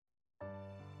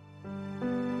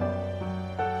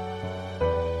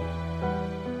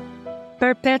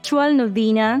Perpetual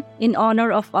Novena in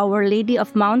honor of Our Lady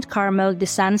of Mount Carmel de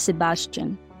San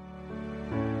Sebastian.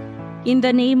 In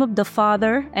the name of the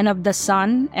Father, and of the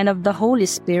Son, and of the Holy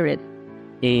Spirit.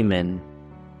 Amen.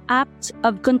 Act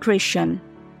of Contrition.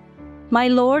 My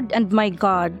Lord and my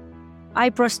God,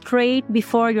 I prostrate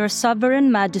before your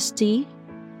sovereign majesty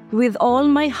with all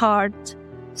my heart,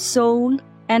 soul,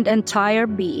 and entire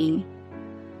being.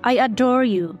 I adore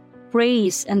you,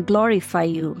 praise and glorify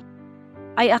you.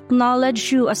 I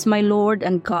acknowledge you as my Lord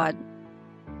and God.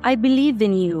 I believe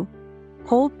in you,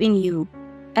 hope in you,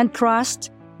 and trust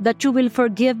that you will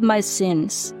forgive my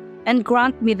sins and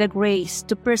grant me the grace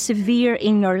to persevere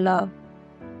in your love.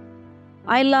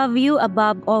 I love you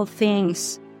above all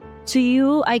things. To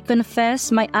you I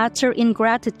confess my utter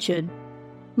ingratitude,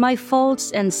 my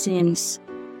faults and sins,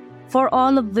 for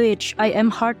all of which I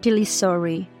am heartily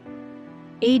sorry.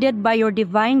 Aided by your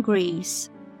divine grace,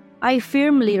 I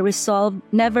firmly resolve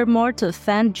never more to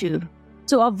offend you,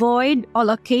 to avoid all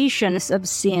occasions of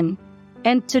sin,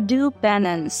 and to do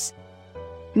penance.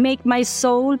 Make my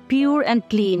soul pure and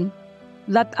clean,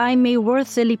 that I may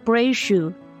worthily praise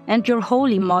you and your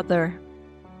Holy Mother.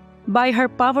 By her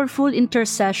powerful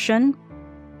intercession,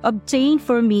 obtain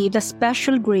for me the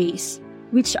special grace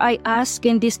which I ask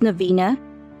in this novena,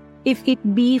 if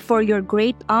it be for your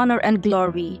great honor and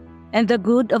glory and the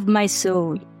good of my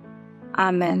soul.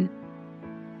 Amen.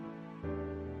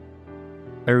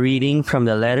 A reading from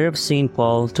the letter of St.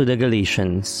 Paul to the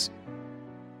Galatians.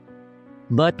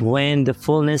 But when the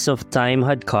fullness of time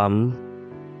had come,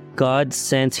 God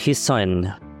sent his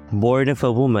Son, born of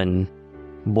a woman,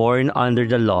 born under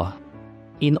the law,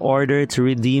 in order to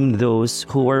redeem those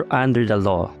who were under the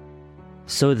law,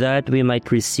 so that we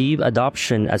might receive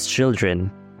adoption as children.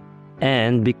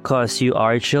 And because you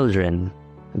are children,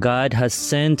 God has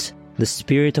sent the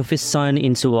Spirit of his Son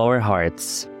into our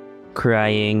hearts,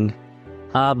 crying,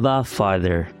 Abba,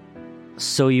 Father.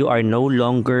 So you are no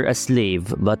longer a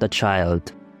slave, but a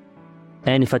child.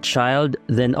 And if a child,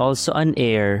 then also an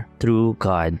heir through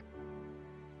God.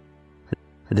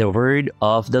 The word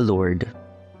of the Lord.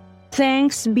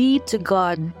 Thanks be to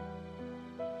God.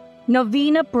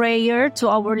 Novena Prayer to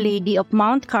Our Lady of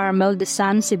Mount Carmel de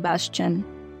San Sebastian.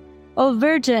 O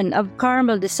Virgin of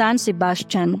Carmel de San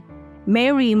Sebastian,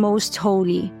 Mary most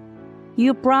holy,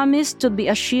 you promised to be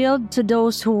a shield to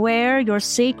those who wear your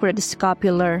sacred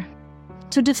scapular,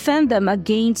 to defend them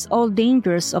against all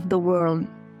dangers of the world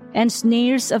and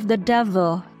snares of the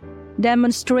devil,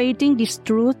 demonstrating this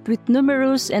truth with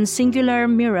numerous and singular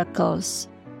miracles.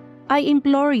 I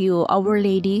implore you, Our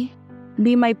Lady,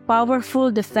 be my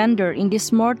powerful defender in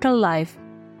this mortal life,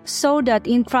 so that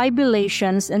in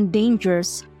tribulations and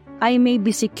dangers I may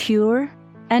be secure,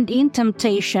 and in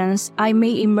temptations I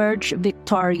may emerge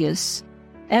victorious,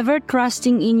 ever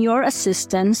trusting in your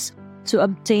assistance to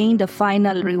obtain the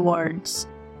final rewards.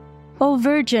 O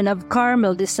Virgin of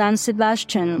Carmel de San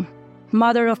Sebastian,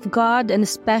 Mother of God and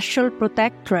special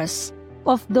protectress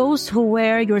of those who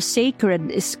wear your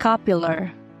sacred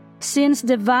scapular, since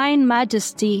divine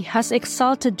majesty has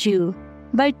exalted you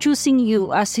by choosing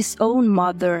you as his own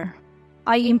mother,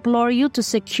 I implore you to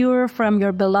secure from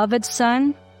your beloved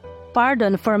Son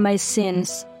pardon for my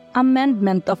sins,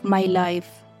 amendment of my life,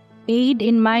 aid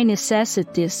in my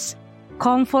necessities,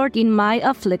 comfort in my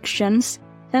afflictions,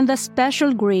 and the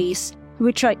special grace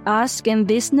which I ask in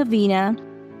this novena,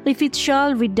 if it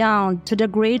shall redound to the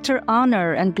greater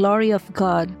honor and glory of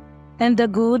God and the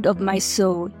good of my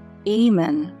soul.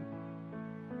 Amen.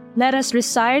 Let us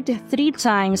recite 3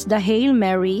 times the Hail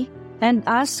Mary and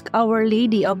ask Our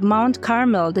Lady of Mount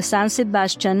Carmel de San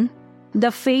Sebastian the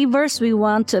favors we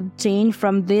want to obtain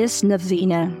from this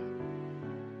novena.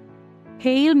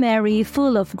 Hail Mary,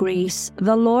 full of grace,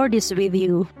 the Lord is with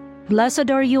you.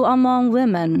 Blessed are you among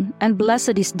women, and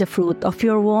blessed is the fruit of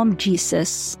your womb,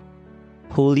 Jesus.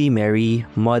 Holy Mary,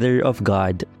 Mother of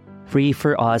God, pray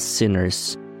for us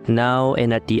sinners, now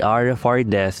and at the hour of our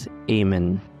death.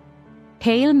 Amen.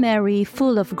 Hail Mary,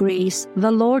 full of grace,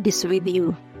 the Lord is with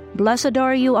you. Blessed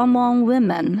are you among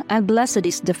women, and blessed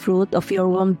is the fruit of your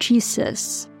womb,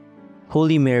 Jesus.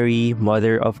 Holy Mary,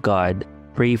 Mother of God,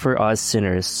 pray for us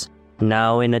sinners,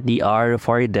 now and at the hour of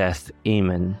our death.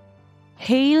 Amen.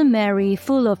 Hail Mary,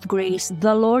 full of grace,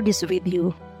 the Lord is with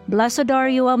you. Blessed are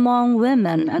you among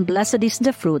women, and blessed is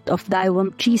the fruit of thy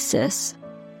womb, Jesus.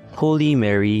 Holy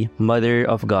Mary, Mother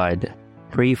of God,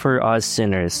 pray for us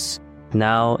sinners,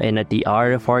 now and at the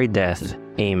hour of our death.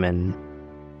 Amen.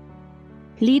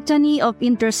 Litany of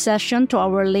Intercession to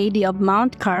Our Lady of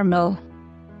Mount Carmel.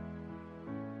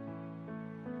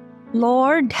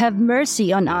 Lord, have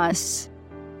mercy on us.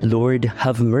 Lord,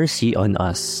 have mercy on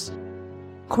us.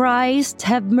 Christ,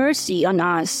 have mercy on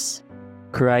us.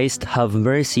 Christ, have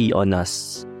mercy on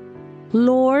us.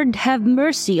 Lord, have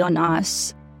mercy on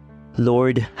us.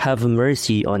 Lord, have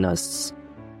mercy on us.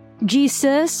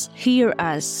 Jesus, hear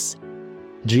us.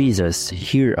 Jesus,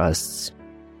 hear us.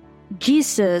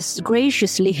 Jesus,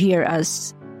 graciously hear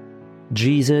us.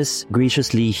 Jesus,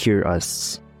 graciously hear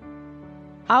us.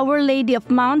 Our Lady of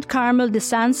Mount Carmel de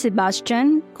San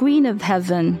Sebastian, Queen of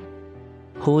Heaven.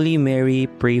 Holy Mary,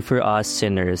 pray for us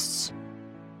sinners.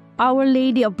 Our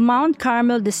Lady of Mount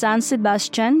Carmel de San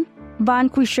Sebastian,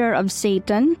 Vanquisher of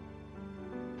Satan.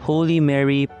 Holy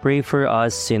Mary, pray for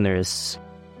us sinners.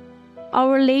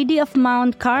 Our Lady of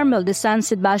Mount Carmel de San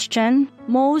Sebastian,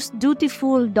 most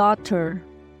dutiful daughter.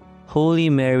 Holy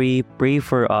Mary, pray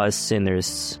for us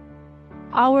sinners.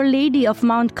 Our Lady of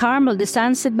Mount Carmel de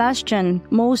San Sebastian,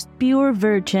 most pure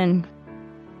Virgin.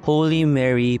 Holy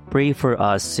Mary, pray for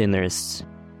us sinners.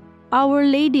 Our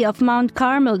Lady of Mount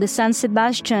Carmel de San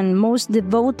Sebastian, most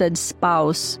devoted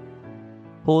spouse.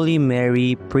 Holy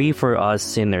Mary, pray for us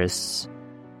sinners.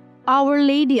 Our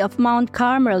Lady of Mount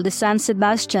Carmel de San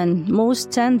Sebastian,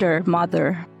 most tender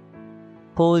mother.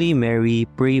 Holy Mary,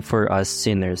 pray for us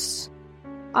sinners.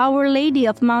 Our Lady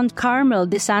of Mount Carmel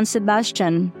de San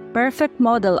Sebastian, perfect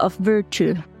model of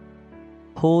virtue.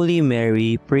 Holy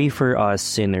Mary, pray for us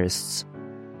sinners.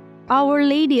 Our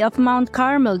Lady of Mount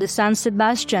Carmel de San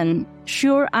Sebastian,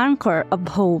 sure anchor of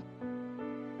hope.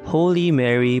 Holy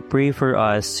Mary, pray for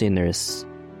us sinners.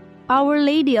 Our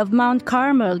Lady of Mount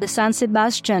Carmel de San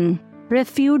Sebastian,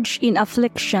 refuge in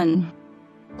affliction.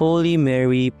 Holy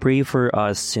Mary, pray for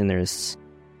us sinners.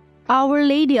 Our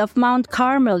Lady of Mount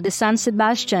Carmel de San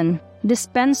Sebastian,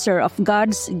 dispenser of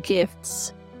God's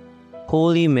gifts.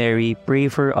 Holy Mary, pray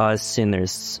for us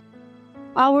sinners.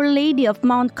 Our Lady of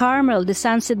Mount Carmel de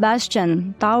San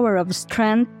Sebastian, tower of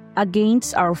strength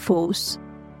against our foes.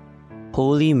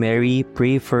 Holy Mary,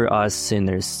 pray for us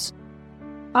sinners.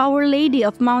 Our Lady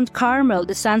of Mount Carmel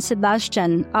de San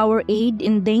Sebastian, our aid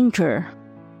in danger.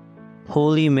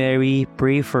 Holy Mary,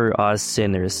 pray for us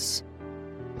sinners.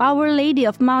 Our Lady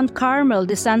of Mount Carmel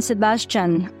de San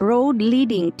Sebastian, road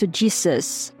leading to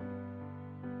Jesus.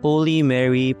 Holy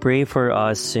Mary, pray for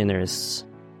us sinners.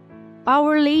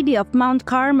 Our Lady of Mount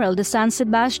Carmel de San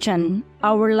Sebastian,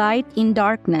 our light in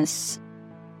darkness.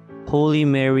 Holy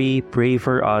Mary, pray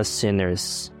for us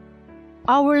sinners.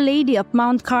 Our Lady of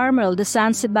Mount Carmel de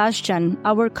San Sebastian,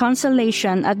 our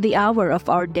consolation at the hour of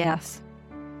our death.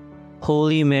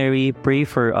 Holy Mary, pray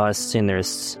for us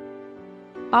sinners.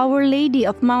 Our Lady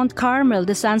of Mount Carmel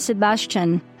de San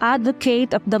Sebastian,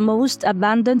 advocate of the most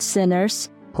abandoned sinners.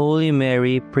 Holy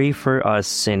Mary, pray for us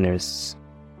sinners.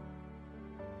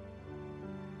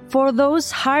 For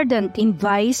those hardened in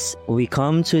vice, we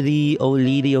come to thee, O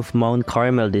Lady of Mount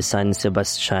Carmel de San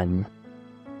Sebastian.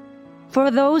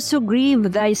 For those who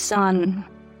grieve thy Son,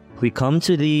 we come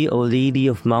to thee, O Lady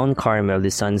of Mount Carmel de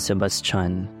San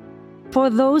Sebastian. For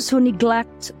those who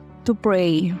neglect to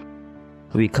pray,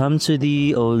 we come to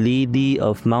thee, O Lady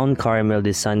of Mount Carmel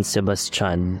de San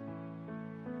Sebastian.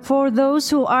 For those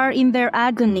who are in their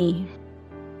agony,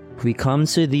 we come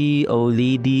to thee, O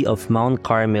Lady of Mount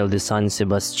Carmel de San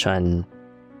Sebastian.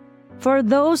 For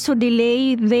those who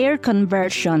delay their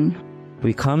conversion,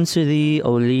 we come to thee,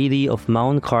 O Lady of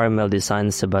Mount Carmel de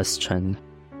San Sebastian.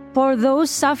 For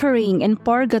those suffering in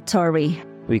purgatory,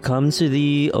 we come to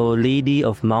thee, O Lady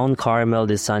of Mount Carmel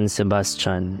de San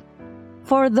Sebastian.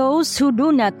 For those who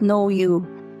do not know you,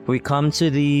 we come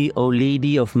to thee, O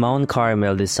Lady of Mount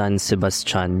Carmel de San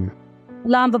Sebastian.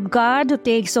 Lamb of God who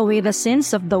takes away the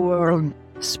sins of the world,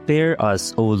 spare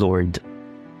us, O Lord.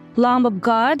 Lamb of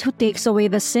God who takes away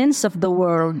the sins of the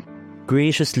world,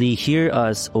 graciously hear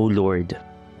us, O Lord.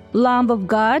 Lamb of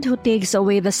God who takes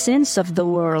away the sins of the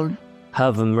world,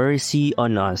 have mercy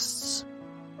on us.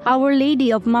 Our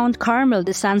Lady of Mount Carmel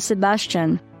de San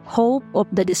Sebastian, hope of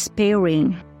the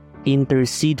despairing,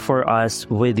 intercede for us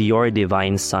with your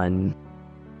divine Son.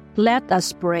 Let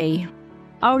us pray.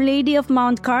 Our Lady of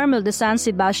Mount Carmel de San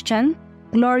Sebastian,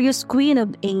 glorious Queen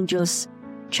of angels,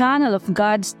 channel of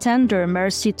God's tender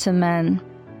mercy to man,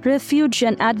 refuge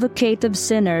and advocate of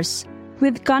sinners,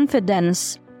 with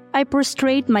confidence I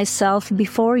prostrate myself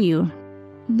before you,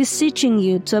 beseeching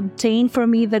you to obtain for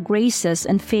me the graces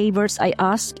and favors I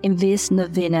ask in this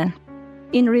novena.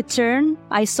 In return,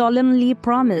 I solemnly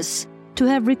promise to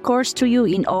have recourse to you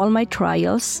in all my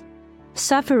trials,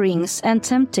 sufferings, and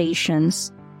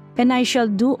temptations, and I shall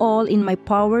do all in my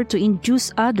power to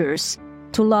induce others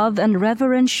to love and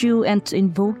reverence you and to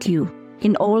invoke you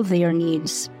in all their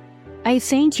needs. I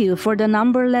thank you for the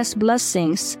numberless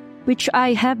blessings which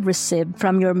I have received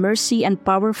from your mercy and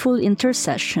powerful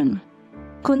intercession.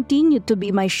 Continue to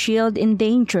be my shield in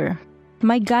danger,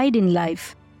 my guide in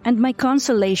life, and my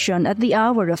consolation at the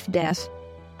hour of death.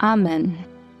 Amen.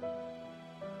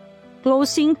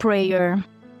 Closing prayer.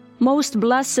 Most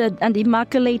blessed and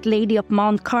immaculate Lady of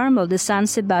Mount Carmel de San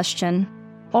Sebastian,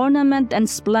 ornament and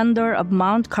splendor of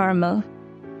Mount Carmel,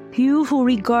 you who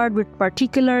regard with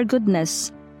particular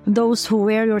goodness those who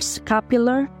wear your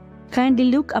scapular, kindly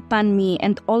look upon me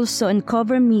and also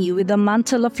uncover me with the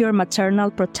mantle of your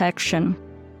maternal protection.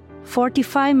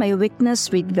 Fortify my weakness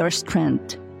with your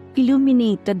strength.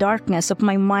 Illuminate the darkness of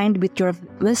my mind with your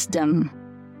wisdom.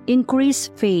 Increase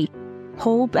faith,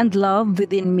 hope, and love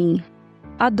within me.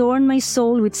 Adorn my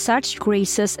soul with such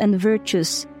graces and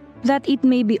virtues that it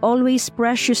may be always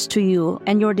precious to you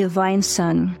and your divine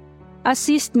Son.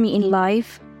 Assist me in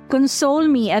life, console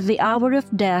me at the hour of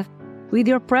death with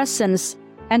your presence,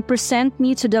 and present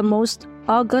me to the most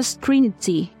august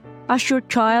Trinity as your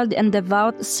child and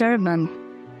devout servant,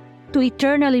 to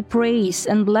eternally praise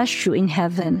and bless you in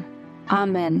heaven.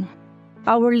 Amen.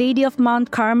 Our Lady of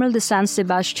Mount Carmel de San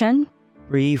Sebastian,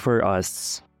 Pray for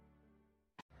us.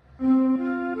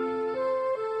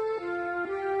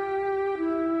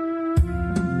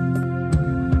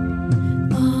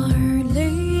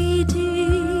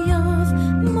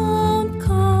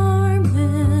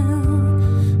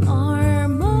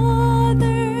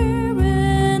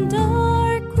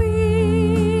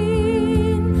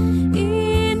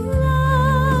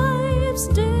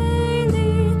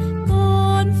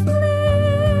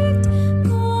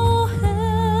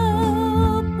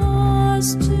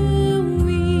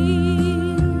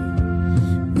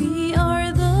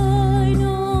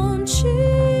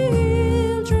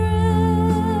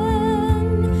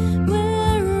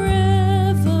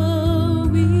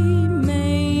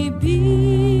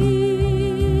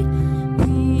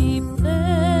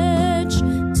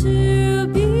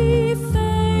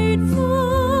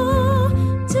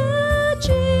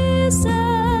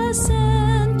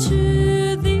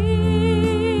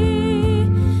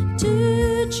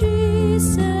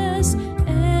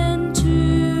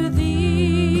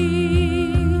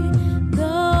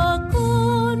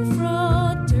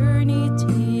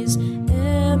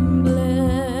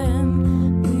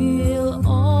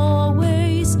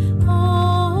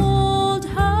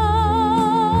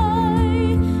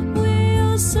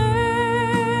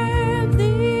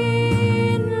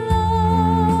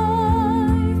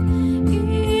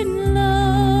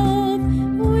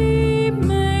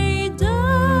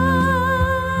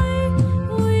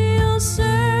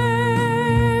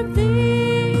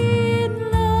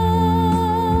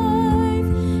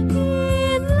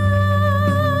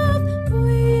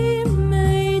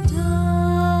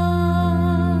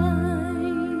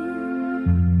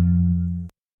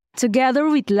 together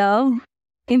with love,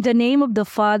 in the name of the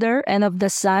Father, and of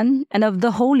the Son, and of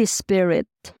the Holy Spirit.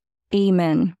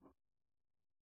 Amen.